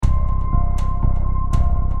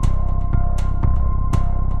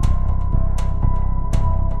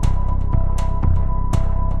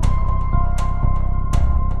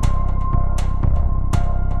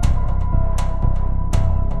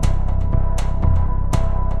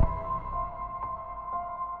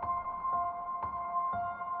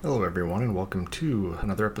Hello, everyone, and welcome to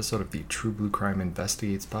another episode of the True Blue Crime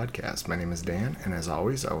Investigates podcast. My name is Dan, and as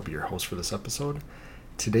always, I will be your host for this episode.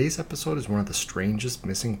 Today's episode is one of the strangest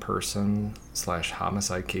missing person /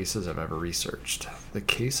 homicide cases I've ever researched. The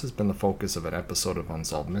case has been the focus of an episode of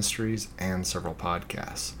Unsolved Mysteries and several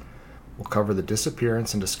podcasts. We'll cover the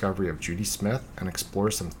disappearance and discovery of Judy Smith and explore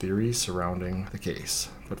some theories surrounding the case.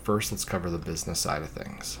 But first, let's cover the business side of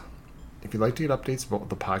things. If you'd like to get updates about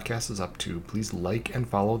what the podcast is up to, please like and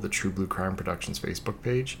follow the True Blue Crime Productions Facebook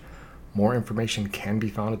page. More information can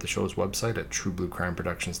be found at the show's website at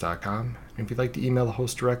truebluecrimeproductions.com. And if you'd like to email the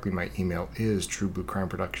host directly, my email is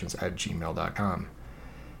truebluecrimeproductions@gmail.com.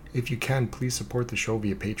 If you can, please support the show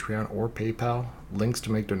via Patreon or PayPal. Links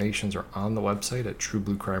to make donations are on the website at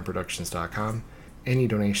truebluecrimeproductions.com. Any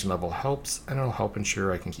donation level helps, and it'll help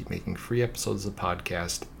ensure I can keep making free episodes of the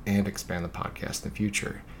podcast and expand the podcast in the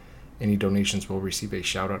future. Any donations will receive a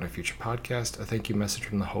shout out in a future podcast, a thank you message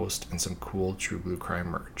from the host, and some cool True Blue Crime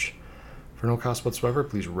merch. For no cost whatsoever,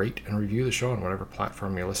 please rate and review the show on whatever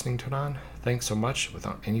platform you're listening to it on. Thanks so much.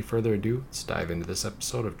 Without any further ado, let's dive into this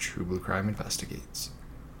episode of True Blue Crime Investigates.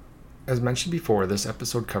 As mentioned before, this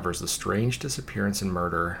episode covers the strange disappearance and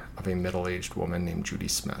murder of a middle-aged woman named Judy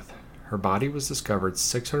Smith. Her body was discovered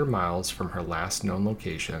 600 miles from her last known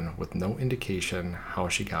location with no indication how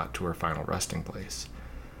she got to her final resting place.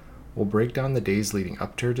 We'll break down the days leading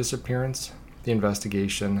up to her disappearance, the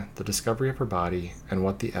investigation, the discovery of her body, and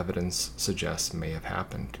what the evidence suggests may have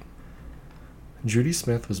happened. Judy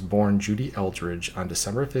Smith was born Judy Eldridge on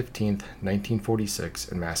December 15, 1946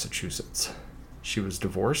 in Massachusetts. She was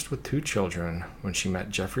divorced with 2 children when she met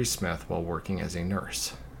Jeffrey Smith while working as a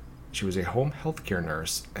nurse. She was a home healthcare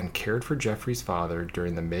nurse and cared for Jeffrey's father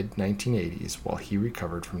during the mid-1980s while he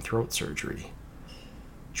recovered from throat surgery.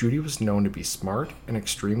 Judy was known to be smart and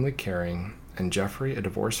extremely caring, and Jeffrey, a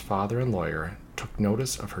divorced father and lawyer, took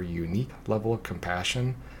notice of her unique level of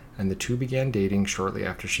compassion, and the two began dating shortly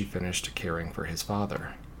after she finished caring for his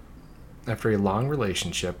father. After a long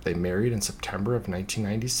relationship, they married in September of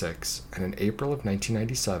 1996, and in April of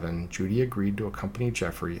 1997, Judy agreed to accompany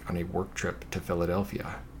Jeffrey on a work trip to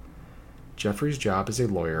Philadelphia. Jeffrey's job as a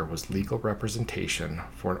lawyer was legal representation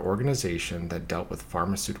for an organization that dealt with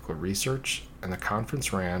pharmaceutical research, and the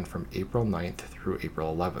conference ran from April 9th through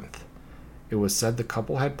April 11th. It was said the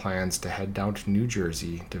couple had plans to head down to New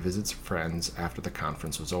Jersey to visit some friends after the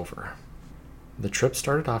conference was over. The trip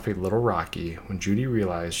started off a little rocky when Judy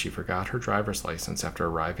realized she forgot her driver's license after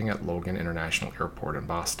arriving at Logan International Airport in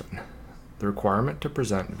Boston. The requirement to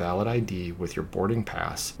present valid ID with your boarding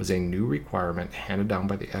pass was a new requirement handed down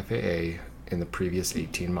by the FAA in the previous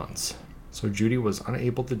 18 months. So Judy was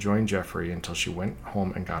unable to join Jeffrey until she went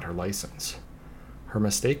home and got her license. Her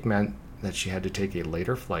mistake meant that she had to take a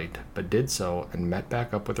later flight, but did so and met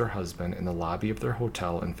back up with her husband in the lobby of their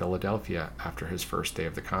hotel in Philadelphia after his first day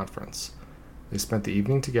of the conference. They spent the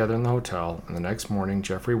evening together in the hotel, and the next morning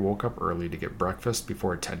Jeffrey woke up early to get breakfast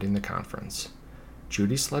before attending the conference.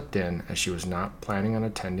 Judy slept in as she was not planning on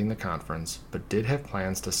attending the conference, but did have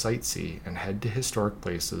plans to sightsee and head to historic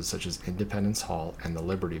places such as Independence Hall and the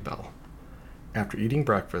Liberty Bell. After eating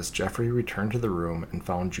breakfast, Jeffrey returned to the room and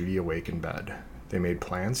found Judy awake in bed. They made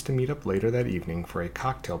plans to meet up later that evening for a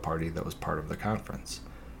cocktail party that was part of the conference.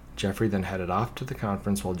 Jeffrey then headed off to the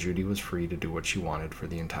conference while Judy was free to do what she wanted for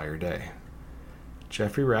the entire day.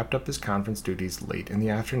 Jeffrey wrapped up his conference duties late in the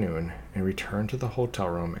afternoon and returned to the hotel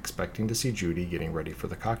room expecting to see Judy getting ready for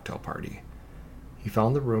the cocktail party. He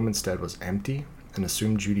found the room instead was empty and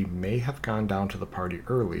assumed Judy may have gone down to the party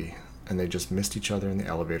early and they just missed each other in the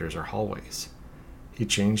elevators or hallways. He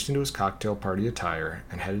changed into his cocktail party attire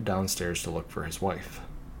and headed downstairs to look for his wife.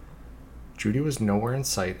 Judy was nowhere in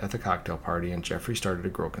sight at the cocktail party and Jeffrey started to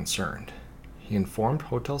grow concerned. He informed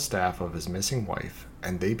hotel staff of his missing wife,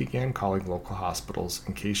 and they began calling local hospitals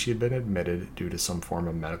in case she had been admitted due to some form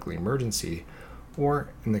of medical emergency, or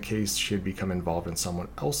in the case she had become involved in someone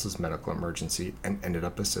else's medical emergency and ended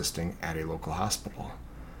up assisting at a local hospital.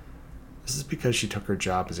 This is because she took her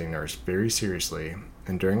job as a nurse very seriously,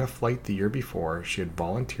 and during a flight the year before, she had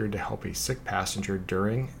volunteered to help a sick passenger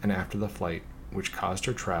during and after the flight, which caused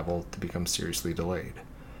her travel to become seriously delayed.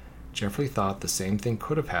 Jeffrey thought the same thing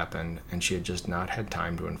could have happened, and she had just not had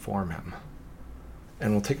time to inform him.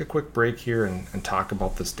 And we'll take a quick break here and talk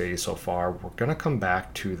about this day so far. We're going to come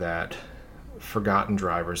back to that forgotten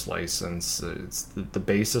driver's license. It's the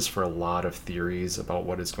basis for a lot of theories about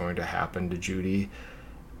what is going to happen to Judy.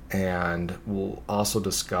 And we'll also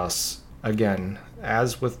discuss, again,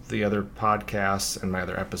 as with the other podcasts and my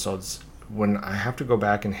other episodes, when I have to go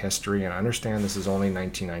back in history, and I understand this is only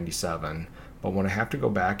 1997, but when I have to go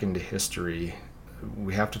back into history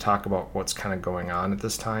we have to talk about what's kind of going on at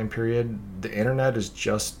this time period. The internet is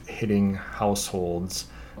just hitting households.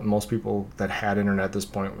 Most people that had internet at this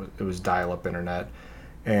point, it was dial-up internet.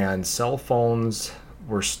 And cell phones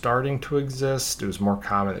were starting to exist. It was more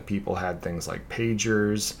common that people had things like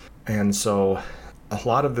pagers. And so a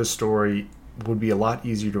lot of this story would be a lot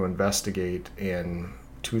easier to investigate in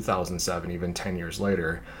 2007, even 10 years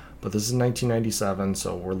later. But this is 1997,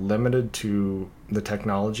 so we're limited to the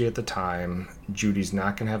technology at the time. Judy's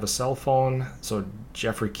not going to have a cell phone, so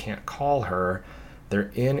Jeffrey can't call her.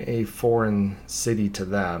 They're in a foreign city to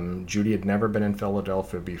them. Judy had never been in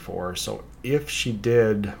Philadelphia before, so if she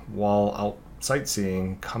did, while out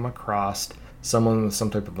sightseeing, come across someone with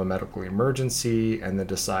some type of a medical emergency and then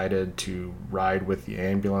decided to ride with the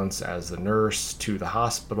ambulance as the nurse to the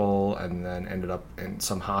hospital and then ended up in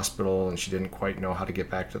some hospital and she didn't quite know how to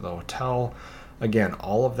get back to the hotel. Again,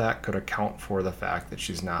 all of that could account for the fact that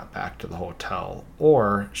she's not back to the hotel.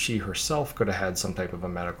 Or she herself could have had some type of a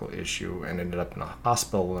medical issue and ended up in a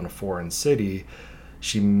hospital in a foreign city.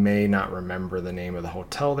 She may not remember the name of the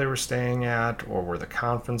hotel they were staying at or where the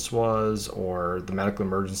conference was or the medical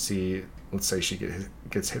emergency. Let's say she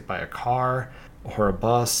gets hit by a car or a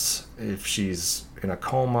bus. If she's in a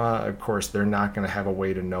coma, of course, they're not going to have a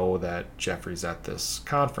way to know that Jeffrey's at this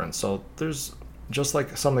conference. So there's, just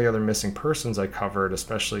like some of the other missing persons I covered,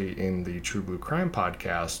 especially in the True Blue Crime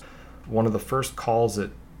podcast, one of the first calls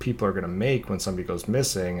that people are going to make when somebody goes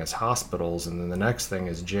missing is hospitals, and then the next thing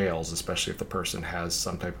is jails, especially if the person has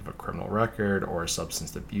some type of a criminal record or a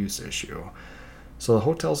substance abuse issue. So the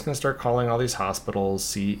hotel's going to start calling all these hospitals,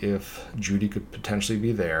 see if Judy could potentially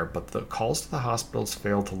be there, but the calls to the hospitals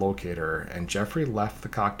failed to locate her, and Jeffrey left the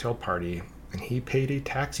cocktail party, and he paid a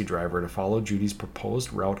taxi driver to follow Judy's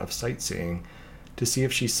proposed route of sightseeing to see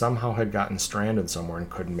if she somehow had gotten stranded somewhere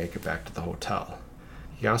and couldn't make it back to the hotel.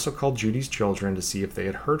 He also called Judy's children to see if they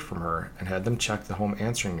had heard from her and had them check the home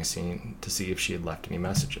answering machine to see if she had left any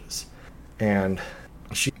messages. And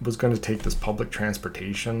she was going to take this public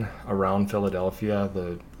transportation around Philadelphia.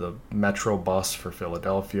 The Metro bus for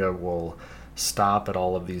Philadelphia will stop at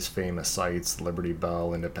all of these famous sites, Liberty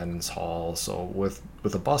Bell, Independence Hall. So with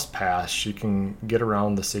a bus pass, she can get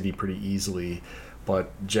around the city pretty easily.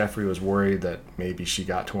 But Jeffrey was worried that maybe she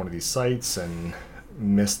got to one of these sites and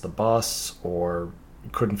missed the bus or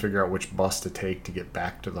couldn't figure out which bus to take to get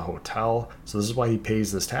back to the hotel. So this is why he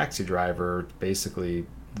pays this taxi driver, basically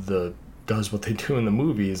does what they do in the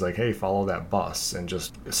movies, like, hey, follow that bus and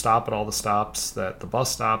just stop at all the stops that the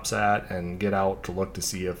bus stops at and get out to look to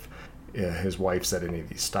see if his wife's at any of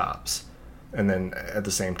these stops. And then at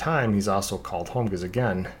the same time, he's also called home because,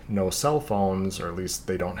 again, no cell phones, or at least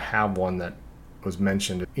they don't have one that was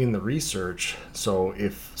mentioned in the research. So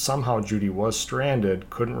if somehow Judy was stranded,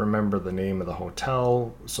 couldn't remember the name of the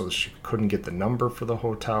hotel, so she couldn't get the number for the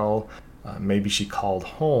hotel, maybe she called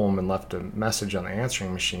home and left a message on the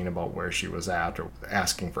answering machine about where she was at or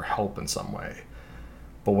asking for help in some way.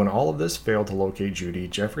 But when all of this failed to locate Judy,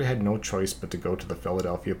 Jeffrey had no choice but to go to the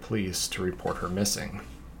Philadelphia police to report her missing.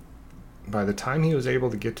 By the time he was able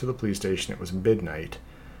to get to the police station, it was midnight,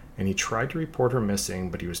 and he tried to report her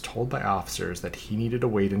missing, but he was told by officers that he needed to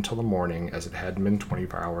wait until the morning as it hadn't been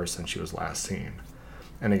 24 hours since she was last seen.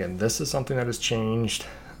 And again, this is something that has changed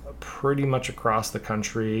pretty much across the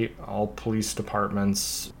country. All police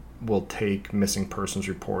departments will take missing persons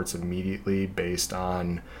reports immediately based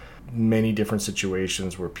on many different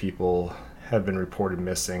situations where people have been reported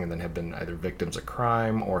missing and then have been either victims of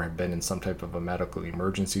crime or have been in some type of a medical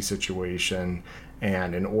emergency situation.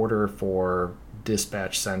 And in order for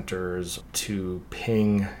dispatch centers to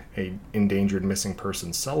ping a endangered missing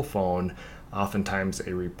person's cell phone, oftentimes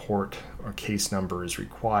a report or case number is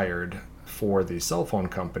required for the cell phone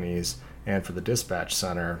companies and for the dispatch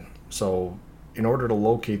center. So in order to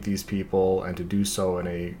locate these people and to do so in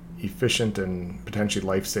a efficient and potentially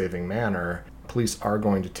life-saving manner, police are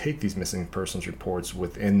going to take these missing persons reports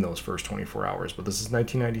within those first 24 hours. But this is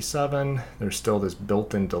 1997. There's still this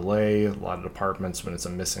built-in delay. A lot of departments, when it's a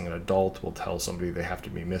missing an adult, will tell somebody they have to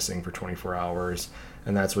be missing for 24 hours.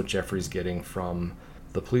 And that's what Jeffrey's getting from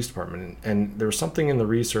the police department. And there was something in the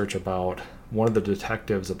research about one of the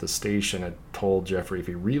detectives at the station had told Jeffrey if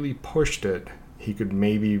he really pushed it, he could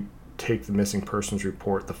maybe take the missing persons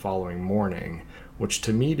report the following morning, which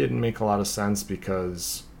to me didn't make a lot of sense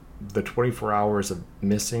because the 24 hours of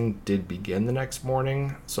missing did begin the next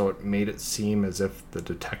morning. So it made it seem as if the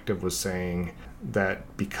detective was saying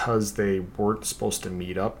that because they weren't supposed to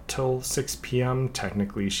meet up till 6 p.m.,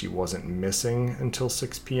 technically she wasn't missing until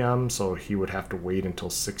 6 p.m., so he would have to wait until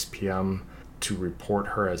 6 p.m. to report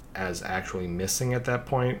her as actually missing at that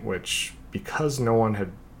point, which, because no one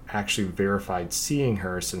had actually verified seeing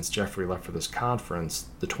her since Jeffrey left for this conference,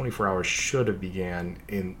 the 24 hours should have began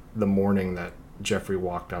in the morning that Jeffrey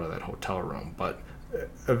walked out of that hotel room. But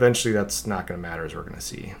eventually that's not going to matter, as we're going to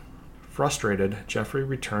see. Frustrated, Jeffrey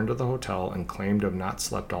returned to the hotel and claimed to have not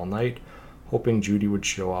slept all night, hoping Judy would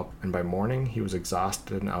show up, and by morning he was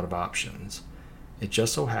exhausted and out of options. It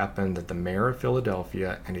just so happened that the mayor of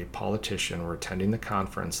Philadelphia and a politician were attending the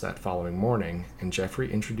conference that following morning, and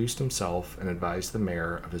Jeffrey introduced himself and advised the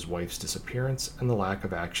mayor of his wife's disappearance and the lack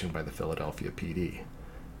of action by the Philadelphia PD.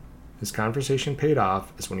 His conversation paid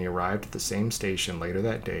off, as when he arrived at the same station later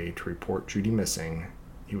that day to report Judy missing,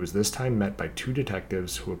 he was this time met by 2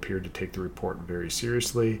 detectives who appeared to take the report very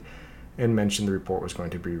seriously and mentioned the report was going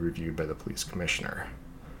to be reviewed by the police commissioner.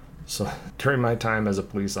 So during my time as a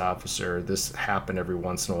police officer, this happened every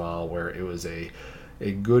once in a while, where it was a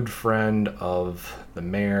good friend of the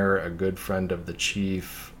mayor, a good friend of the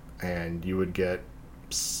chief, and you would get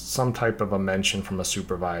some type of a mention from a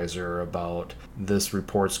supervisor about this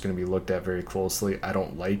report's going to be looked at very closely. I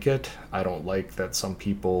don't like it. I don't like that some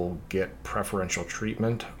people get preferential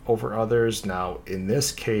treatment over others. Now, in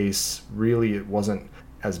this case, really it wasn't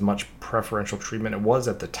as much preferential treatment. It was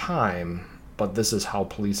at the time, but this is how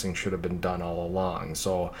policing should have been done all along.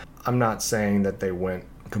 So I'm not saying that they went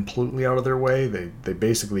completely out of their way. They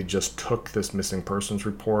basically just took this missing persons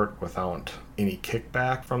report without any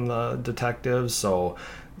kickback from the detectives. So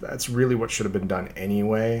that's really what should have been done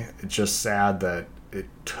anyway. It's just sad that it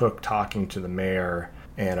took talking to the mayor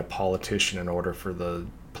and a politician in order for the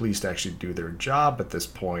police to actually do their job at this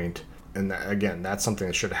point. And again, that's something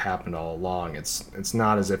that should have happened all along. It's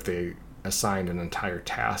not as if they assigned an entire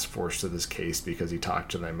task force to this case because he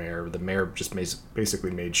talked to the mayor. The mayor just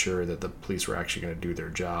basically made sure that the police were actually going to do their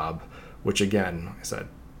job, which again, like I said,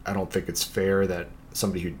 I don't think it's fair that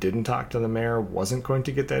somebody who didn't talk to the mayor wasn't going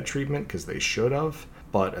to get that treatment, because they should have.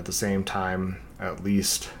 But at the same time, at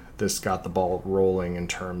least this got the ball rolling in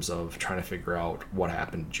terms of trying to figure out what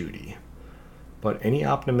happened to Judy. But any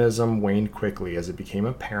optimism waned quickly as it became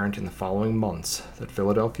apparent in the following months that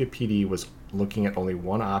Philadelphia PD was looking at only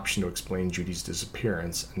one option to explain Judy's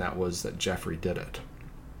disappearance, and that was that Jeffrey did it.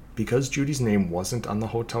 Because Judy's name wasn't on the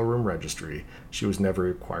hotel room registry, she was never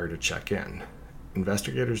required to check in.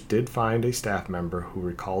 Investigators did find a staff member who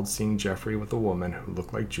recalled seeing Jeffrey with a woman who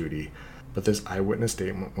looked like Judy, but this eyewitness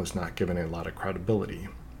statement was not given a lot of credibility.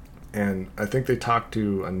 And I think they talked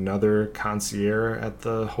to another concierge at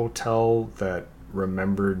the hotel that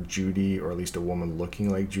remembered Judy, or at least a woman looking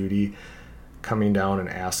like Judy, coming down and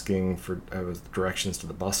asking for directions to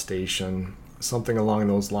the bus station, something along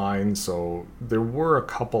those lines. So there were a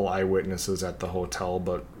couple eyewitnesses at the hotel,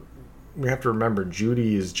 but we have to remember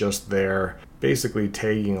Judy is just there basically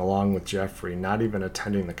tagging along with Jeffrey, not even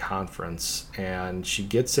attending the conference, and she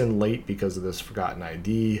gets in late because of this forgotten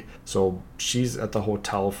ID. So she's at the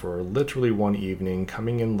hotel for literally one evening,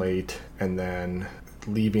 coming in late and then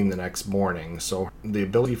leaving the next morning. So the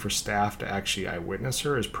ability for staff to actually eyewitness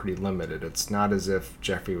her is pretty limited. It's not as if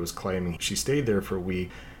Jeffrey was claiming she stayed there for a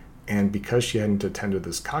week, and because she hadn't attended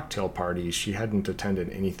this cocktail party, she hadn't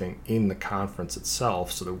attended anything in the conference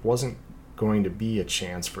itself, so there wasn't going to be a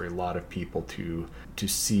chance for a lot of people to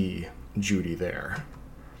see Judy there.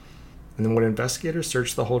 And then when investigators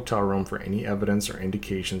searched the hotel room for any evidence or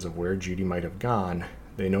indications of where Judy might have gone,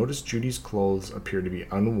 they noticed Judy's clothes appeared to be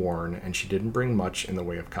unworn, and she didn't bring much in the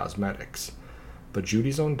way of cosmetics. But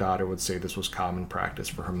Judy's own daughter would say this was common practice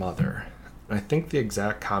for her mother. And I think the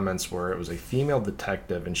exact comments were it was a female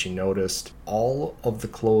detective, and she noticed all of the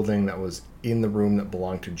clothing that was in the room that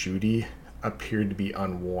belonged to Judy appeared to be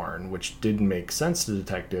unworn, which didn't make sense to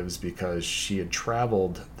detectives because she had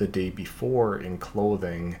traveled the day before in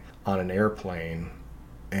clothing on an airplane,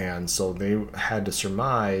 and so they had to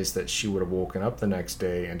surmise that she would have woken up the next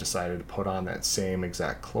day and decided to put on that same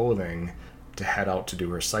exact clothing to head out to do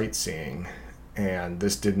her sightseeing. And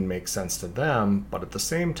this didn't make sense to them, but at the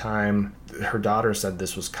same time, her daughter said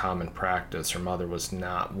this was common practice. Her mother was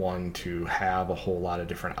not one to have a whole lot of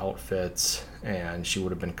different outfits, and she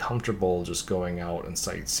would have been comfortable just going out and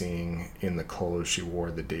sightseeing in the clothes she wore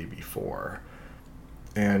the day before.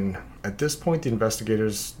 And at this point, the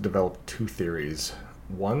investigators developed 2 theories.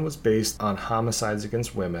 One was based on homicides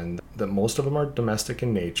against women, that most of them are domestic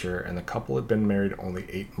in nature, and the couple had been married only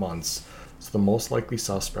 8 months, so the most likely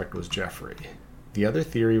suspect was Jeffrey. The other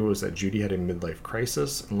theory was that Judy had a midlife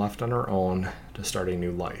crisis and left on her own to start a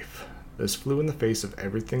new life. This flew in the face of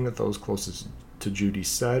everything that those closest to Judy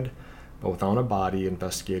said, but without a body,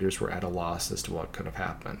 investigators were at a loss as to what could have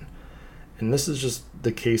happened. And this is just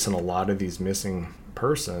the case in a lot of these missing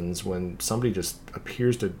persons, when somebody just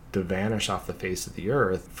appears to vanish off the face of the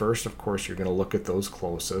earth, first, of course, you're going to look at those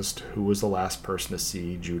closest. Who was the last person to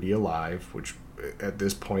see Judy alive, which at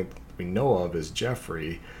this point we know of is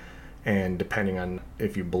Jeffrey. And depending on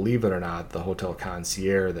if you believe it or not, the hotel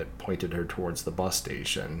concierge that pointed her towards the bus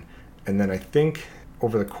station. And then I think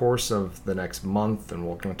over the course of the next month, and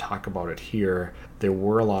we're going to talk about it here, there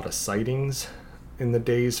were a lot of sightings in the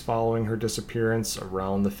days following her disappearance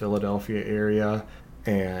around the Philadelphia area,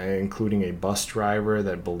 and including a bus driver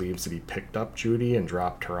that believes that he picked up Judy and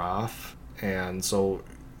dropped her off. And so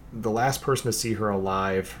the last person to see her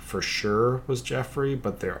alive for sure was Jeffrey,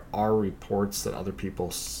 but there are reports that other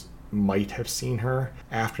people might have seen her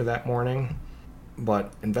after that morning.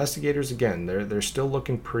 But investigators, again, they're still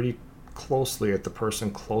looking pretty closely at the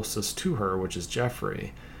person closest to her, which is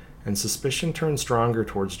Jeffrey. And suspicion turned stronger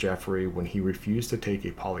towards Jeffrey when he refused to take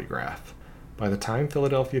a polygraph. By the time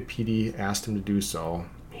Philadelphia PD asked him to do so,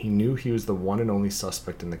 he knew he was the one and only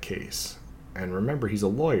suspect in the case. And remember, he's a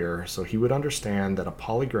lawyer, so he would understand that a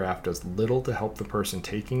polygraph does little to help the person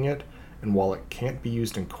taking it, and while it can't be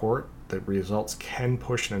used in court, the results can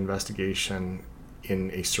push an investigation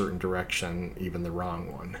in a certain direction, even the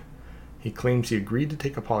wrong one. He claims he agreed to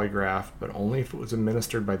take a polygraph, but only if it was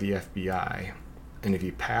administered by the FBI, and if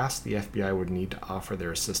he passed, the FBI would need to offer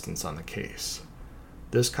their assistance on the case.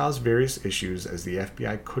 This caused various issues as the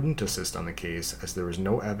FBI couldn't assist on the case, as there was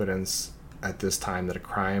no evidence at this time that a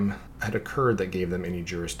crime had occurred that gave them any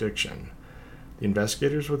jurisdiction. The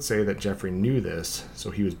investigators would say that Jeffrey knew this,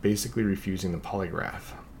 so he was basically refusing the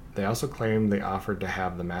polygraph. They also claimed they offered to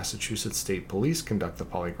have the Massachusetts State Police conduct the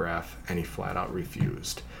polygraph, and he flat out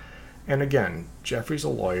refused. And again, Jeffrey's a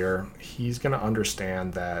lawyer. He's going to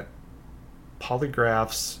understand that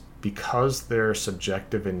polygraphs, because they're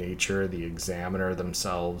subjective in nature, the examiner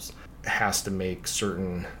themselves has to make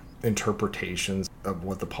certain interpretations of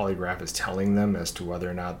what the polygraph is telling them as to whether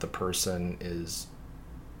or not the person is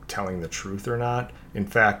telling the truth or not. In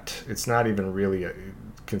fact, it's not even really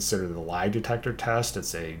considered a lie detector test.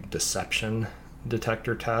 It's a deception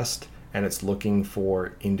detector test, and it's looking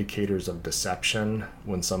for indicators of deception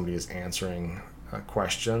when somebody is answering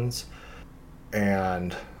questions.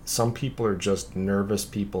 And some people are just nervous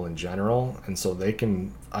people in general, and so they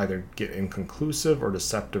can either get inconclusive or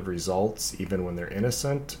deceptive results even when they're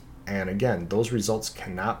innocent. And again, those results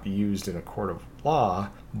cannot be used in a court of law,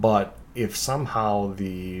 but if somehow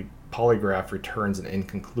the polygraph returns an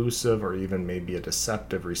inconclusive or even maybe a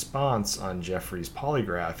deceptive response on Jeffrey's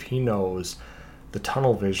polygraph, he knows the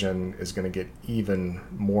tunnel vision is going to get even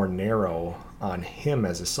more narrow on him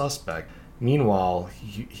as a suspect. Meanwhile,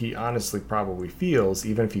 he honestly probably feels,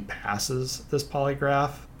 even if he passes this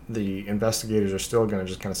polygraph, the investigators are still going to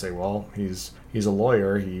just kind of say, well, he's a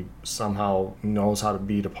lawyer, he somehow knows how to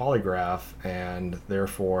beat a polygraph, and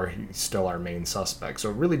therefore he's still our main suspect. So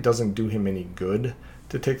it really doesn't do him any good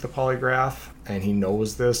to take the polygraph, and he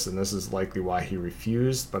knows this, and this is likely why he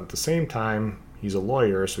refused. But at the same time, he's a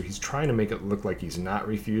lawyer, so he's trying to make it look like he's not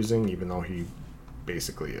refusing, even though he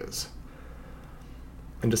basically is.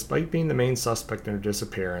 And despite being the main suspect in her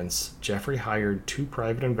disappearance, Jeffrey hired 2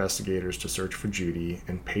 private investigators to search for Judy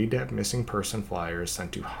and paid to have missing person flyers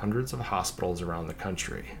sent to hundreds of hospitals around the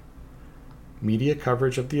country. Media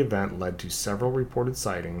coverage of the event led to several reported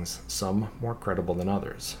sightings, some more credible than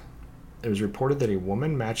others. It was reported that a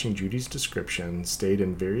woman matching Judy's description stayed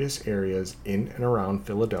in various areas in and around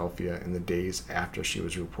Philadelphia in the days after she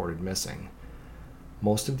was reported missing.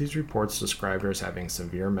 Most of these reports described her as having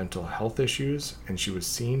severe mental health issues, and she was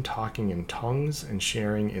seen talking in tongues and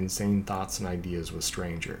sharing insane thoughts and ideas with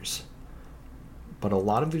strangers. But a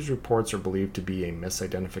lot of these reports are believed to be a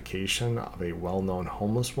misidentification of a well-known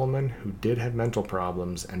homeless woman who did have mental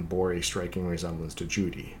problems and bore a striking resemblance to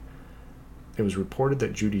Judy. It was reported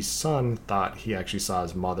that Judy's son thought he actually saw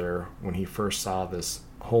his mother when he first saw this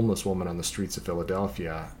homeless woman on the streets of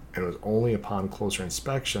Philadelphia, and it was only upon closer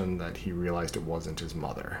inspection that he realized it wasn't his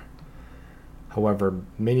mother. However,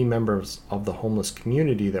 many members of the homeless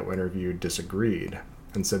community that were interviewed disagreed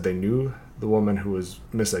and said they knew the woman who was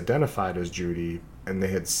misidentified as Judy, and they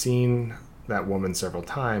had seen that woman several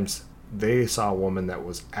times. They saw a woman that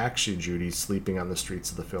was actually Judy sleeping on the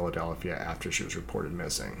streets of the Philadelphia after she was reported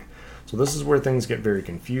missing. So this is where things get very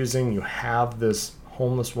confusing. You have this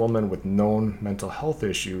homeless woman with known mental health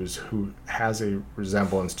issues who has a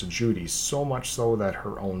resemblance to Judy, so much so that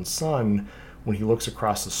her own son, when he looks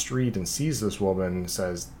across the street and sees this woman,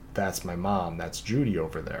 says, "That's my mom, that's Judy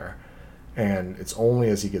over there." And it's only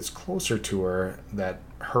as he gets closer to her that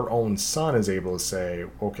her own son is able to say,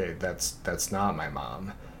 okay, that's not my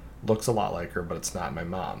mom. Looks a lot like her, but it's not my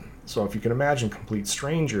mom. So if you can imagine complete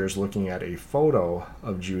strangers looking at a photo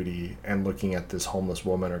of Judy and looking at this homeless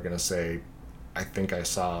woman are going to say, I think I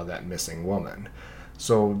saw that missing woman.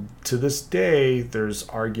 So to this day, there's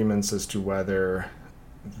arguments as to whether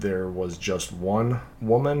there was just one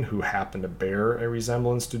woman who happened to bear a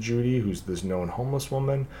resemblance to Judy, who's this known homeless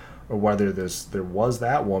woman, or whether there was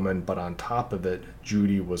that woman, but on top of it,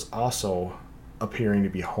 Judy was also appearing to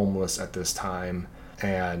be homeless at this time,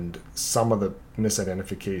 and some of the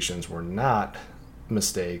misidentifications were not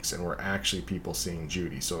mistakes and were actually people seeing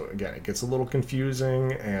Judy. So again, it gets a little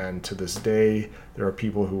confusing, and to this day there are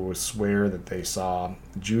people who will swear that they saw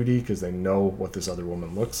Judy because they know what this other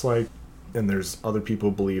woman looks like, and there's other people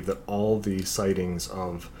who believe that all the sightings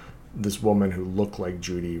of this woman who looked like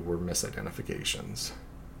Judy were misidentifications.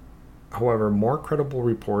 However, more credible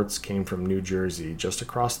reports came from New Jersey, just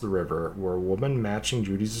across the river, where a woman matching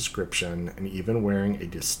Judy's description and even wearing a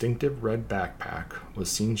distinctive red backpack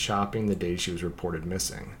was seen shopping the day she was reported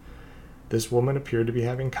missing. This woman appeared to be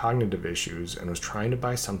having cognitive issues and was trying to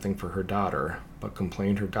buy something for her daughter, but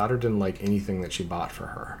complained her daughter didn't like anything that she bought for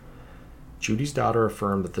her. Judy's daughter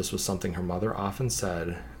affirmed that this was something her mother often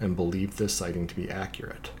said and believed this sighting to be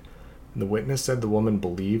accurate. The witness said the woman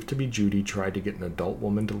believed to be Judy tried to get an adult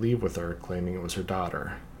woman to leave with her, claiming it was her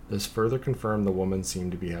daughter. This further confirmed the woman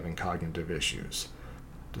seemed to be having cognitive issues.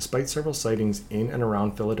 Despite several sightings in and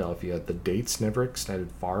around Philadelphia, the dates never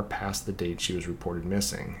extended far past the date she was reported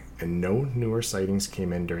missing, and no newer sightings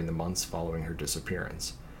came in during the months following her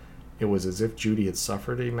disappearance. It was as if Judy had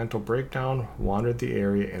suffered a mental breakdown, wandered the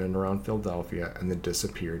area in and around Philadelphia, and then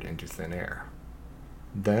disappeared into thin air.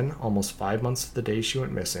 Then, almost 5 months to the day she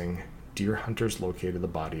went missing, deer hunters located the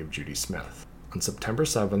body of Judy Smith. On September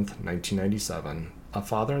 7, 1997, a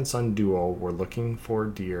father and son duo were looking for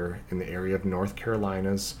deer in the area of North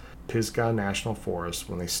Carolina's Pisgah National Forest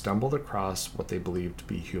when they stumbled across what they believed to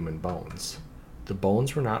be human bones. The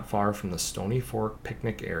bones were not far from the Stony Fork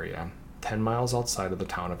picnic area, 10 miles outside of the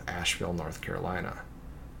town of Asheville, North Carolina.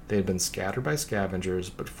 They had been scattered by scavengers,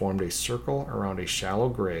 but formed a circle around a shallow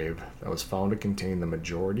grave that was found to contain the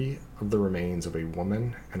majority of the remains of a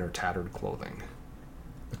woman and her tattered clothing.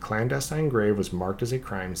 The clandestine grave was marked as a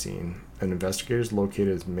crime scene, and investigators located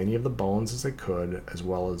as many of the bones as they could, as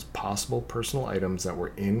well as possible personal items that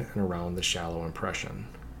were in and around the shallow impression.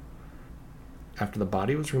 After the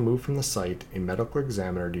body was removed from the site, a medical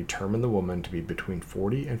examiner determined the woman to be between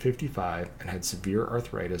 40 and 55 and had severe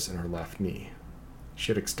arthritis in her left knee. She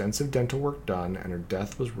had extensive dental work done, and her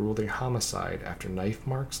death was ruled a homicide after knife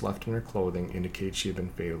marks left in her clothing indicate she had been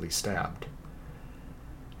fatally stabbed.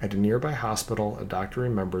 At a nearby hospital, a doctor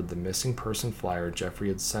remembered the missing person flyer Jeffrey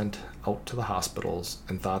had sent out to the hospitals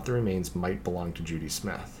and thought the remains might belong to Judy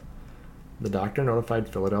Smith. The doctor notified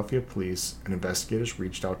Philadelphia police, and investigators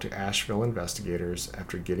reached out to Asheville investigators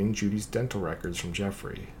after getting Judy's dental records from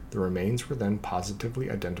Jeffrey. The remains were then positively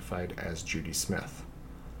identified as Judy Smith.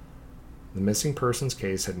 The missing persons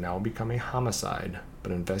case had now become a homicide,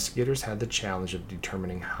 but investigators had the challenge of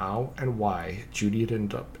determining how and why Judy had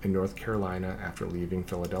ended up in North Carolina after leaving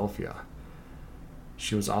Philadelphia.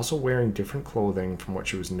 She was also wearing different clothing from what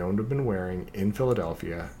she was known to have been wearing in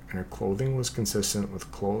Philadelphia, and her clothing was consistent with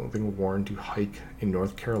clothing worn to hike in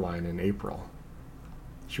North Carolina in April.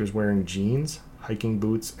 She was wearing jeans, hiking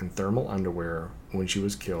boots, and thermal underwear when she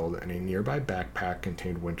was killed, and a nearby backpack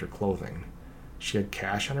contained winter clothing. She had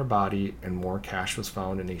cash on her body, and more cash was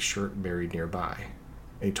found in a shirt buried nearby.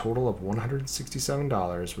 A total of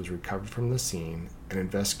 $167 was recovered from the scene, and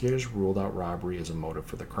investigators ruled out robbery as a motive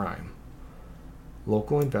for the crime.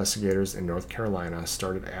 Local investigators in North Carolina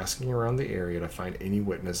started asking around the area to find any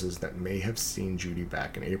witnesses that may have seen Judy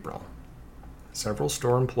back in April. Several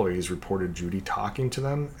store employees reported Judy talking to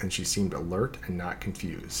them, and she seemed alert and not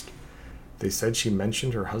confused. They said she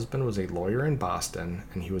mentioned her husband was a lawyer in Boston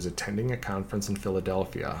and he was attending a conference in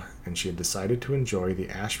Philadelphia, and she had decided to enjoy the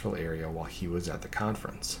Asheville area while he was at the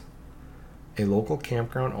conference. A local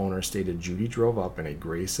campground owner stated Judy drove up in a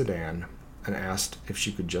gray sedan and asked if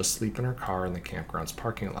she could just sleep in her car in the campground's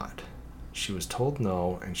parking lot. She was told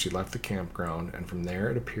no, and she left the campground, and from there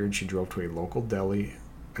it appeared she drove to a local deli,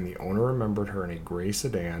 and the owner remembered her in a gray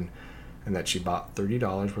sedan and that she bought $30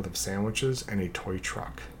 worth of sandwiches and a toy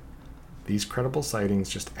truck. These credible sightings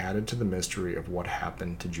just added to the mystery of what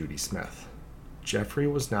happened to Judy Smith. Jeffrey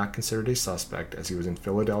was not considered a suspect as he was in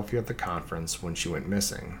Philadelphia at the conference when she went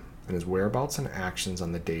missing, and his whereabouts and actions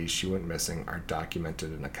on the days she went missing are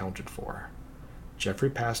documented and accounted for.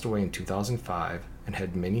 Jeffrey passed away in 2005 and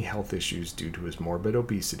had many health issues due to his morbid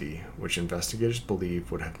obesity, which investigators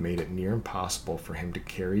believe would have made it near impossible for him to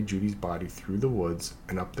carry Judy's body through the woods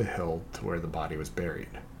and up the hill to where the body was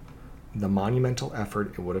buried. The monumental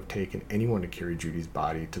effort it would have taken anyone to carry Judy's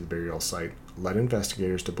body to the burial site led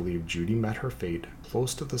investigators to believe Judy met her fate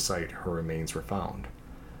close to the site her remains were found.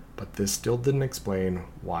 But this still didn't explain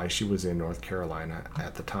why she was in North Carolina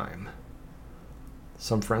at the time.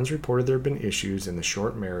 Some friends reported there had been issues in the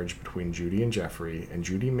short marriage between Judy and Jeffrey, and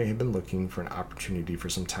Judy may have been looking for an opportunity for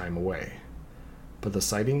some time away. But the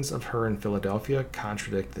sightings of her in Philadelphia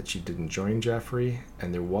contradict that she didn't join Jeffrey,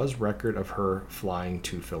 and there was record of her flying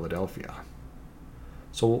to Philadelphia.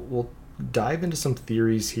 So we'll dive into some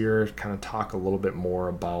theories here, kind of talk a little bit more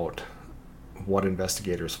about what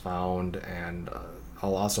investigators found, and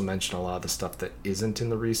I'll also mention a lot of the stuff that isn't in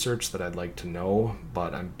the research that I'd like to know,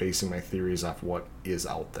 but I'm basing my theories off what is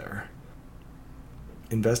out there.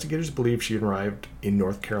 Investigators believe she arrived in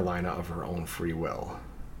North Carolina of her own free will.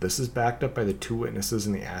 This is backed up by the 2 witnesses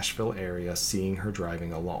in the Asheville area seeing her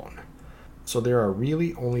driving alone. So there are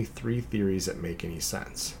really only 3 theories that make any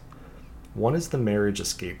sense. One is the marriage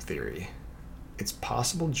escape theory. It's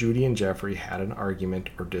possible Judy and Jeffrey had an argument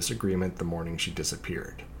or disagreement the morning she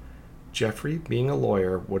disappeared. Jeffrey, being a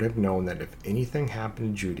lawyer, would have known that if anything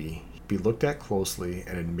happened to Judy, he'd be looked at closely,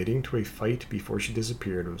 and admitting to a fight before she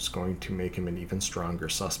disappeared was going to make him an even stronger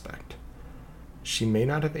suspect. She may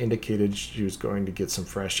not have indicated she was going to get some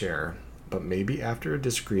fresh air, but maybe after a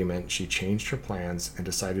disagreement she changed her plans and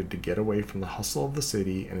decided to get away from the hustle of the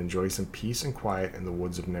city and enjoy some peace and quiet in the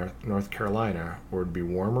woods of North Carolina, where it would be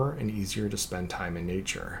warmer and easier to spend time in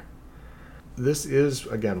nature. This is,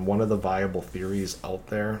 again, one of the viable theories out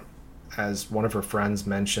there. As one of her friends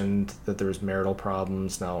mentioned that there was marital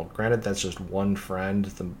problems. Now, granted, that's just one friend.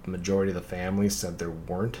 The majority of the family said there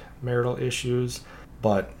weren't marital issues,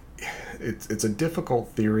 but it's a difficult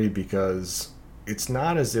theory because it's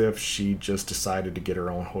not as if she just decided to get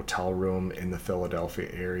her own hotel room in the Philadelphia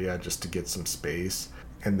area just to get some space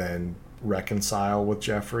and then reconcile with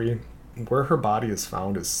Jeffrey. Where her body is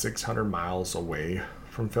found is 600 miles away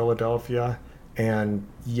from Philadelphia. And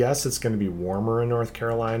yes, it's going to be warmer in North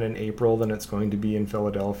Carolina in April than it's going to be in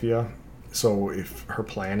Philadelphia. So if her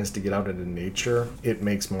plan is to get out into nature, it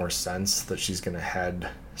makes more sense that she's going to head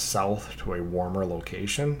south to a warmer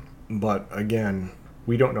location. But again,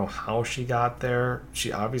 we don't know how she got there.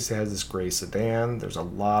 She obviously has this gray sedan. There's a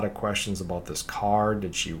lot of questions about this car.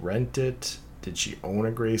 Did she rent it? Did she own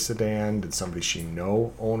a gray sedan? Did somebody she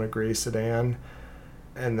know own a gray sedan?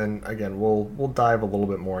 And then again, we'll dive a little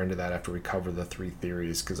bit more into that after we cover the 3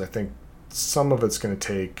 theories, because I think some of it's going to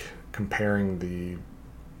take comparing the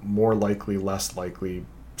more likely, less likely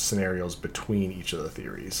scenarios between each of the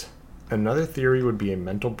theories. Another theory would be a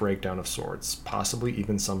mental breakdown of sorts, possibly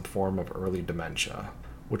even some form of early dementia,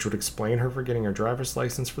 which would explain her forgetting her driver's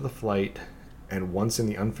license for the flight, and once in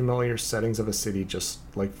the unfamiliar settings of a city just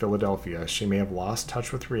like Philadelphia, she may have lost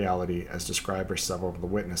touch with reality, as described by several of the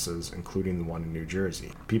witnesses, including the one in New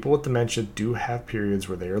Jersey. People with dementia do have periods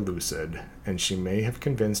where they are lucid, and she may have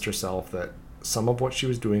convinced herself that some of what she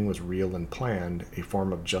was doing was real and planned, a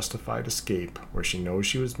form of justified escape where she knows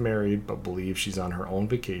she was married but believes she's on her own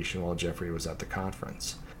vacation while Jeffrey was at the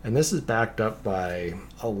conference. And this is backed up by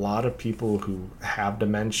a lot of people who have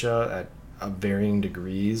dementia at varying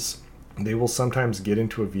degrees. They will sometimes get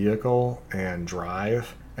into a vehicle and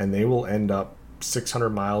drive, and they will end up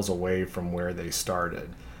 600 miles away from where they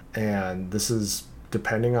started. And this is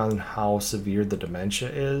depending on how severe the dementia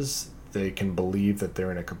is. They can believe that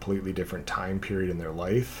they're in a completely different time period in their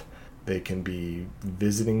life. They can be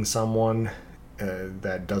visiting someone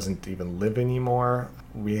that doesn't even live anymore.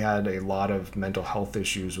 We had a lot of mental health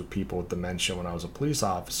issues with people with dementia when I was a police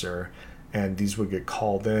officer, and these would get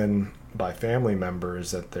called in by family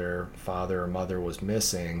members that their father or mother was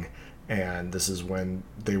missing. And this is when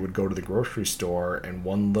they would go to the grocery store, and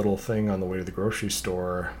one little thing on the way to the grocery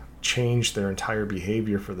store changed their entire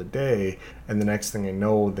behavior for the day, and the next thing they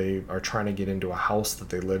know, they are trying to get into a house that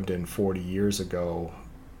they lived in 40 years ago,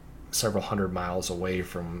 several hundred miles away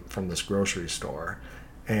from this grocery store.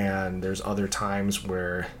 And there's other times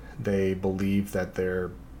where they believe that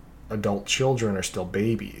their adult children are still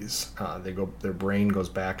babies. Their brain goes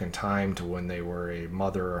back in time to when they were a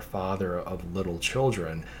mother or father of little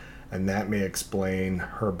children. And that may explain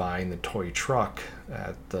her buying the toy truck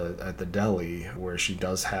at the deli, where she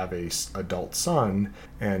does have a adult son,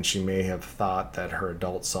 and she may have thought that her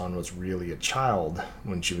adult son was really a child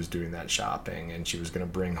when she was doing that shopping, and she was going to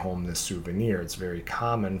bring home this souvenir. It's very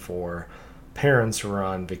common for parents who are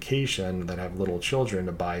on vacation that have little children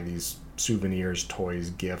to buy these souvenirs,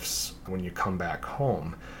 toys, gifts when you come back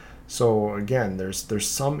home. So again, there's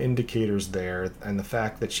some indicators there, and the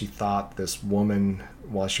fact that she thought this woman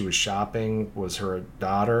while she was shopping was her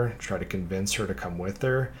daughter, tried to convince her to come with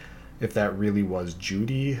her. If that really was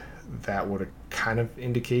Judy, that would kind of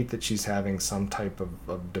indicate that she's having some type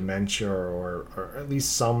of dementia or at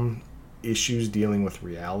least some issues dealing with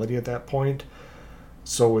reality at that point.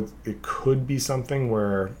 So it could be something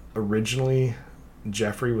where originally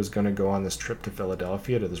Jeffrey was going to go on this trip to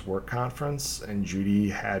Philadelphia to this work conference, and Judy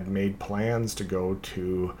had made plans to go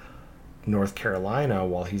to North Carolina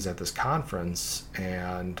while he's at this conference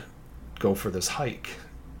and go for this hike.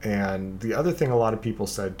 And the other thing a lot of people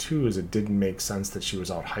said too is it didn't make sense that she was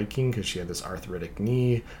out hiking because she had this arthritic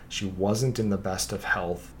knee. She wasn't in the best of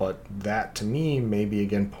health, but that to me maybe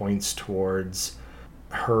again points towards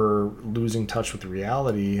her losing touch with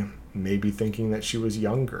reality, maybe thinking that she was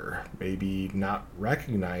younger, maybe not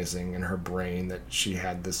recognizing in her brain that she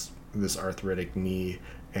had this arthritic knee,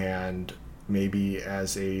 and maybe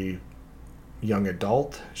as a young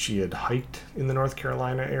adult she had hiked in the North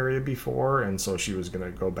Carolina area before, and so she was going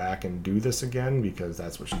to go back and do this again because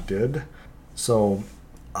that's what she did. So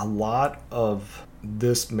a lot of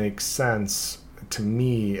this makes sense to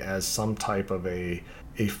me as some type of a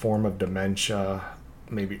form of dementia,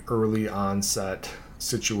 maybe early onset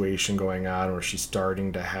situation going on where she's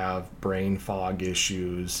starting to have brain fog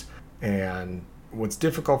issues. And what's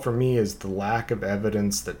difficult for me is the lack of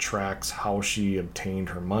evidence that tracks how she obtained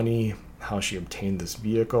her money, how she obtained this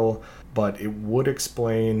vehicle, but it would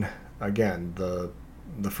explain, again, the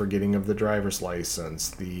forgetting of the driver's license,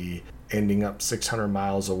 the ending up 600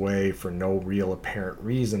 miles away for no real apparent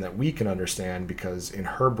reason that we can understand, because in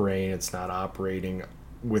her brain it's not operating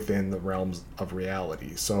within the realms of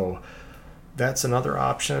reality. So that's another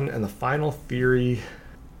option. And the final theory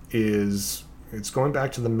is it's going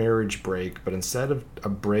back to the marriage break, but instead of a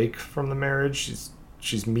break from the marriage,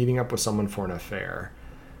 she's meeting up with someone for an affair.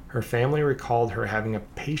 Her family recalled her having a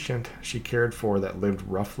patient she cared for that lived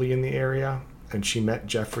roughly in the area, and she met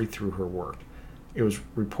Jeffrey through her work. It was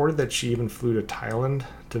reported that she even flew to Thailand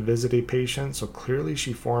to visit a patient, so clearly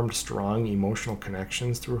she formed strong emotional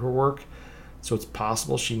connections through her work. So it's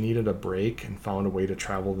possible she needed a break and found a way to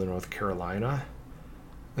travel to North Carolina.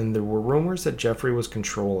 And there were rumors that Jeffrey was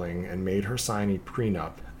controlling and made her sign a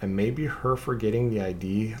prenup, and maybe her forgetting the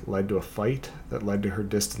ID led to a fight that led to her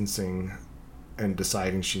distancing and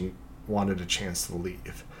deciding she wanted a chance to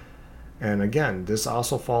leave. And again, this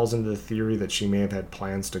also falls into the theory that she may have had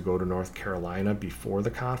plans to go to North Carolina before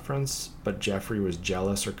the conference, but Jeffrey was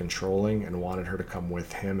jealous or controlling and wanted her to come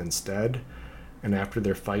with him instead. And after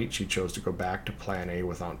their fight, she chose to go back to plan A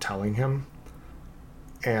without telling him.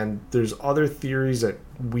 And there's other theories that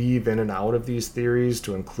weave in and out of these theories,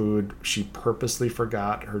 to include she purposely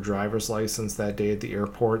forgot her driver's license that day at the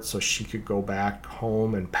airport so she could go back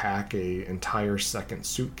home and pack an entire second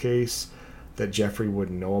suitcase that Jeffrey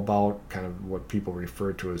wouldn't know about, kind of what people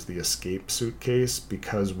refer to as the escape suitcase,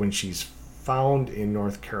 because when she's found in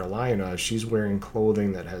North Carolina, she's wearing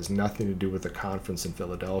clothing that has nothing to do with the conference in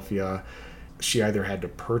Philadelphia. She either had to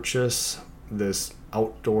purchase this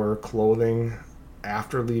outdoor clothing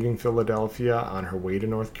after leaving Philadelphia on her way to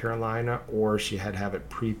North Carolina, or she had to have it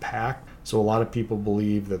pre-packed. So a lot of people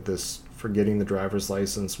believe that this forgetting the driver's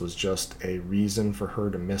license was just a reason for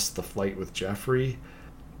her to miss the flight with Jeffrey.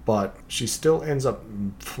 But she still ends up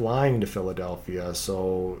flying to Philadelphia,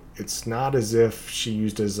 so it's not as if she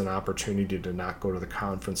used it as an opportunity to not go to the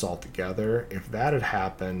conference altogether. If that had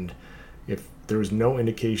happened, if there was no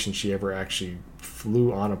indication she ever actually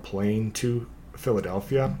flew on a plane to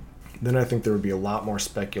Philadelphia, then I think there would be a lot more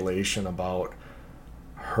speculation about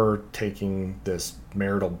her taking this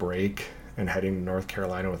marital break and heading to North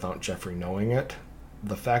Carolina without Jeffrey knowing it.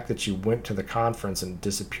 The fact that she went to the conference and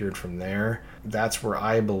disappeared from there, that's where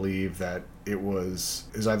I believe that is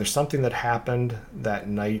either something that happened that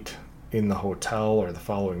night in the hotel or the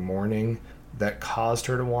following morning that caused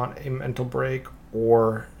her to want a mental break,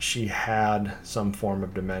 or she had some form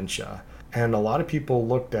of dementia. And a lot of people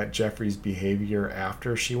looked at Jeffrey's behavior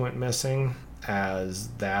after she went missing as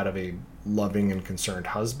that of a loving and concerned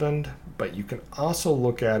husband, but you can also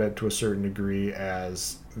look at it to a certain degree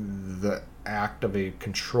as the act of a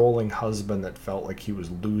controlling husband that felt like he was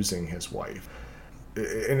losing his wife.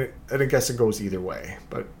 And I guess it goes either way,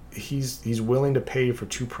 but he's willing to pay for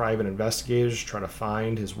 2 private investigators to try to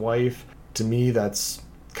find his wife. To me, that's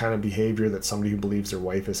kind of behavior that somebody who believes their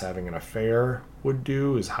wife is having an affair would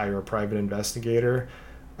do, is hire a private investigator.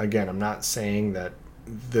 Again, I'm not saying that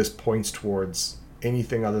this points towards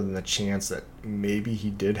anything other than the chance that maybe he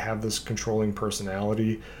did have this controlling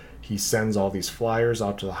personality. He sends all these flyers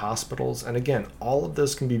out to the hospitals, and again, all of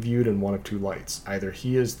this can be viewed in one of 2 lights. Either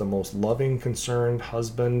he is the most loving, concerned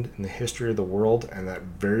husband in the history of the world, and that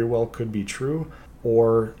very well could be true,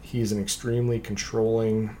 or he's an extremely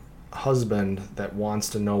controlling, husband that wants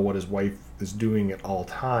to know what his wife is doing at all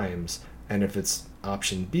times. And if it's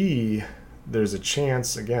option B, there's a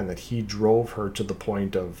chance, again, that he drove her to the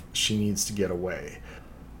point of she needs to get away.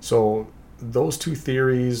 So those two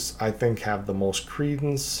theories, I think, have the most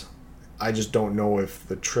credence. I just don't know if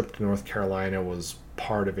the trip to North Carolina was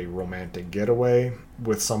part of a romantic getaway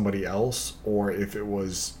with somebody else, or if it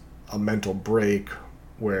was a mental break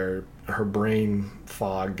where her brain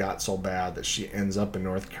fog got so bad that she ends up in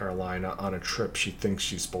North Carolina on a trip she thinks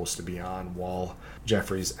she's supposed to be on while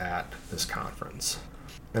Jeffrey's at this conference.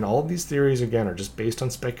 And all of these theories, again, are just based on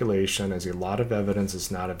speculation, as a lot of evidence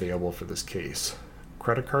is not available for this case.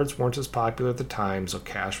 Credit cards weren't as popular at the time, so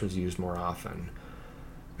cash was used more often.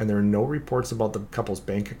 And there are no reports about the couple's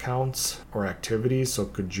bank accounts or activities, so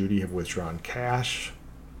could Judy have withdrawn cash?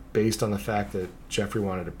 Based on the fact that Jeffrey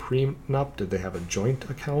wanted a prenup, did they have a joint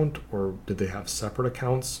account or did they have separate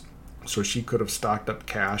accounts? So she could have stocked up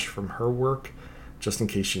cash from her work just in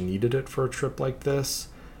case she needed it for a trip like this.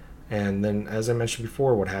 And then, as I mentioned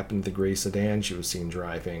before, what happened to the gray sedan she was seen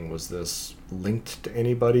driving? Was this linked to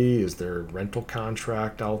anybody? Is there a rental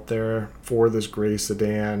contract out there for this gray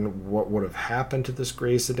sedan? What would have happened to this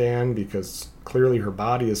gray sedan? Because clearly her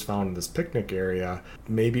body is found in this picnic area.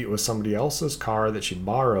 Maybe it was somebody else's car that she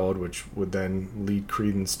borrowed, which would then lead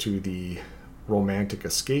credence to the romantic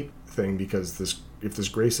escape thing, because if this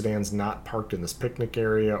gray sedan's not parked in this picnic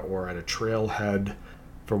area or at a trailhead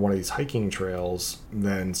for one of these hiking trails,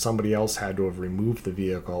 then somebody else had to have removed the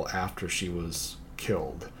vehicle after she was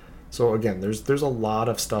killed. So again, there's a lot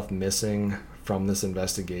of stuff missing from this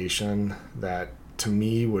investigation that to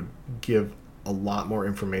me would give a lot more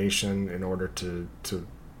information in order to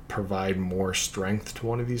provide more strength to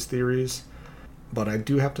one of these theories. But I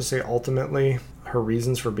do have to say, ultimately, her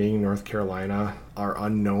reasons for being in North Carolina are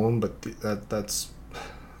unknown, but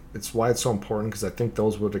it's why it's so important, because I think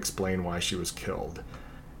those would explain why she was killed.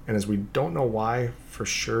 And as we don't know why for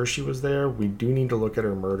sure she was there, we do need to look at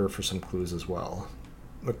her murder for some clues as well.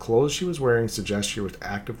 The clothes she was wearing suggest she was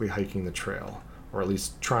actively hiking the trail, or at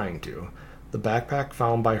least trying to. The backpack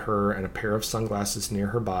found by her and a pair of sunglasses near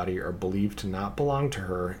her body are believed to not belong to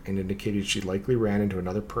her and indicated she likely ran into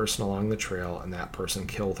another person along the trail and that person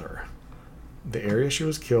killed her. The area she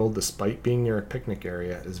was killed, despite being near a picnic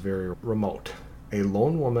area, is very remote. A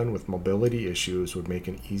lone woman with mobility issues would make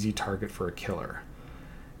an easy target for a killer.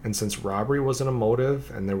 And since robbery wasn't a motive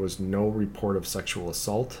and there was no report of sexual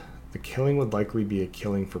assault, the killing would likely be a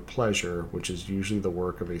killing for pleasure, which is usually the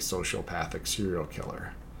work of a sociopathic serial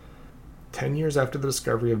killer. 10 years after the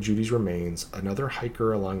discovery of Judy's remains, another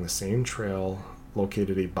hiker along the same trail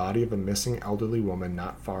located a body of a missing elderly woman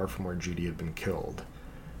not far from where Judy had been killed.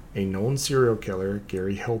 A known serial killer,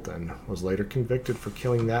 Gary Hilton, was later convicted for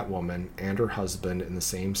killing that woman and her husband in the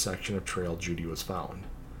same section of trail Judy was found.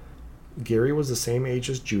 Gary was the same age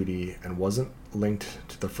as Judy and wasn't linked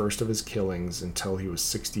to the first of his killings until he was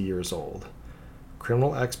 60 years old.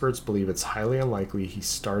 Criminal experts believe it's highly unlikely he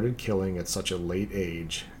started killing at such a late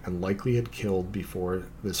age and likely had killed before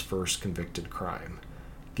this first convicted crime.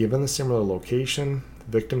 Given the similar location,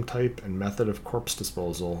 victim type, and method of corpse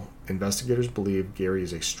disposal, investigators believe Gary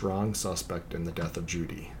is a strong suspect in the death of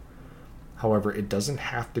Judy. However, it doesn't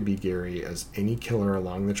have to be Gary, as any killer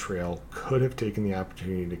along the trail could have taken the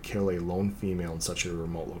opportunity to kill a lone female in such a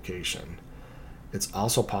remote location. It's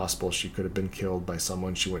also possible she could have been killed by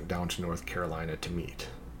someone she went down to North Carolina to meet.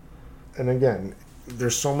 And again,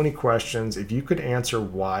 there's so many questions. If you could answer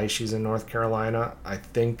why she's in North Carolina, I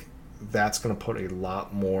think that's going to put a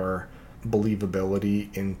lot more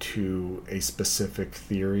believability into a specific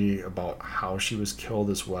theory about how she was killed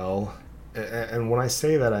as well. And when I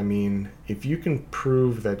say that, I mean, if you can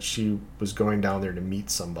prove that she was going down there to meet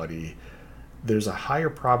somebody, there's a higher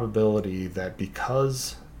probability that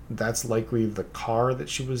because that's likely the car that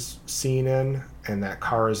she was seen in and that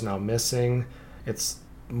car is now missing, it's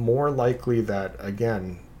more likely that,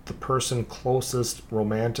 again, the person closest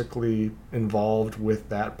romantically involved with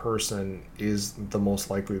that person is the most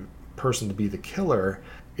likely person to be the killer.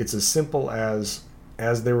 It's as simple as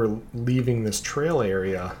they were leaving this trail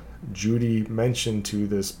area, Judy mentioned to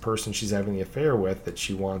this person she's having the affair with that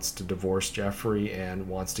she wants to divorce Jeffrey and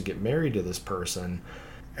wants to get married to this person.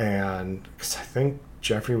 And because I think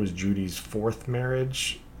Jeffrey was Judy's fourth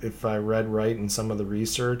marriage, if I read right in some of the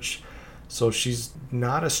research. So she's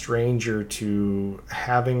not a stranger to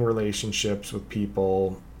having relationships with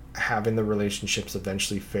people, having the relationships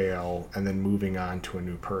eventually fail, and then moving on to a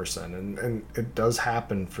new person. And it does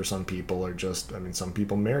happen for some people, or just, I mean, some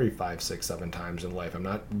people marry 5, 6, 7 times in life. I'm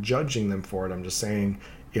not judging them for it. I'm just saying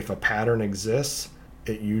if a pattern exists,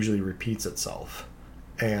 it usually repeats itself.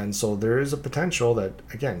 And so there is a potential that,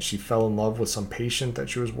 again, she fell in love with some patient that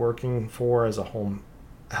she was working for as a home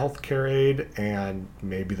healthcare aide, and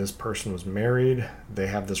maybe this person was married. They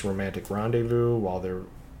have this romantic rendezvous while they're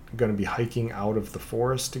going to be hiking out of the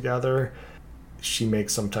forest together. She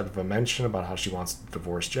makes some type of a mention about how she wants to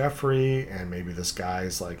divorce Jeffrey, and maybe this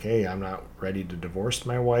guy's like, hey, I'm not ready to divorce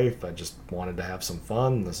my wife. I just wanted to have some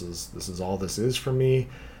fun. This is all this is for me.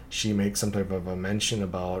 She makes some type of a mention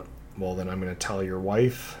about, well, then I'm going to tell your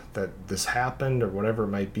wife that this happened or whatever it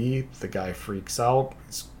might be. The guy freaks out.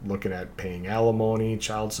 He's looking at paying alimony,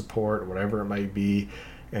 child support, whatever it might be,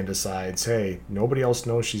 and decides, hey, nobody else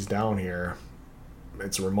knows she's down here.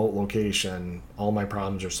 It's a remote location. All my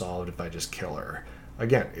problems are solved if I just kill her.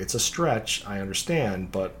 Again, it's a stretch, I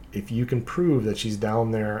understand, but if you can prove that she's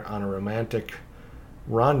down there on a romantic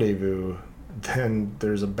rendezvous, then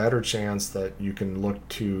there's a better chance that you can look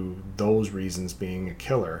to those reasons being a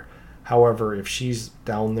killer. However, if she's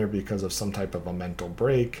down there because of some type of a mental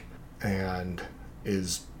break and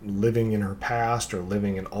is living in her past or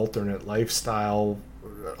living an alternate lifestyle,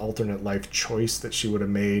 alternate life choice that she would have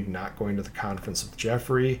made, not going to the conference with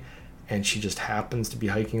Jeffrey, and she just happens to be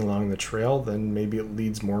hiking along the trail, then maybe it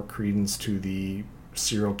leads more credence to the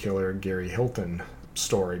serial killer Gary Hilton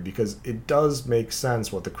story, because it does make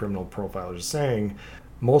sense what the criminal profilers are saying.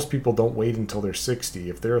 Most people don't wait until they're 60.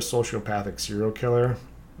 If they're a sociopathic serial killer,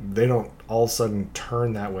 they don't all of a sudden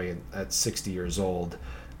turn that way at 60 years old.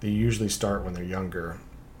 They usually start when they're younger.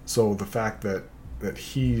 So the fact that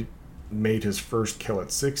he made his first kill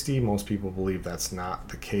at 60, most people believe that's not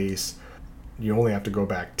the case. You only have to go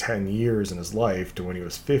back 10 years in his life to when he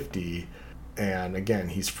was 50. And again,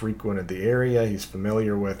 he's frequented the area, he's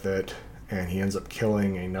familiar with it, and he ends up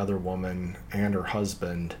killing another woman and her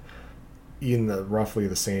husband in roughly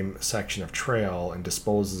the same section of trail, and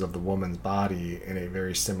disposes of the woman's body in a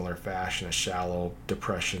very similar fashion, a shallow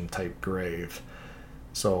depression type grave.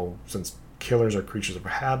 So since killers are creatures of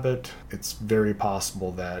habit, it's very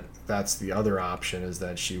possible that that's the other option, is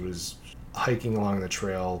that she was hiking along the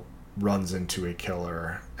trail, runs into a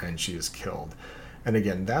killer, and she is killed. And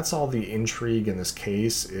again, that's all the intrigue in this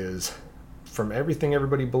case is, from everything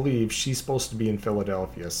everybody believes, she's supposed to be in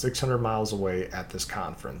Philadelphia, 600 miles away at this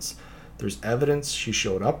conference. There's evidence she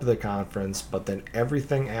showed up at the conference, but then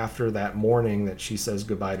everything after that morning that she says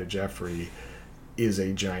goodbye to Jeffrey is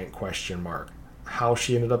a giant question mark. How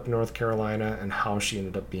she ended up in North Carolina and how she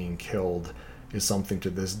ended up being killed is something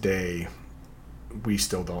to this day we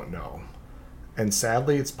still don't know. And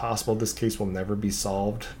sadly, it's possible this case will never be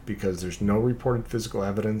solved because there's no reported physical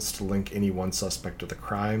evidence to link any one suspect to the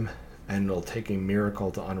crime, and it'll take a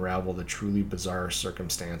miracle to unravel the truly bizarre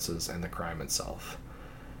circumstances and the crime itself.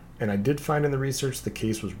 And I did find in the research the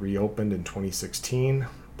case was reopened in 2016,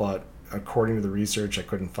 but according to the research, I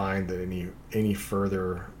couldn't find that any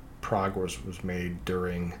further progress was made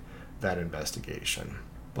during that investigation.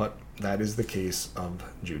 But that is the case of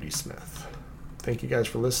Judy Smith. Thank you guys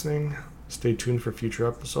for listening. Stay tuned for future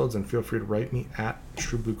episodes, and feel free to write me at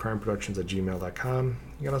truebluecrimeproductions@gmail.com.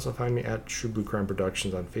 You can also find me at True Blue Crime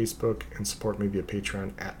Productions on Facebook, and support me via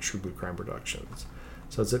Patreon at True Blue Crime Productions.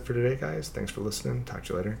 So that's it for today, guys. Thanks for listening. Talk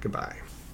to you later. Goodbye.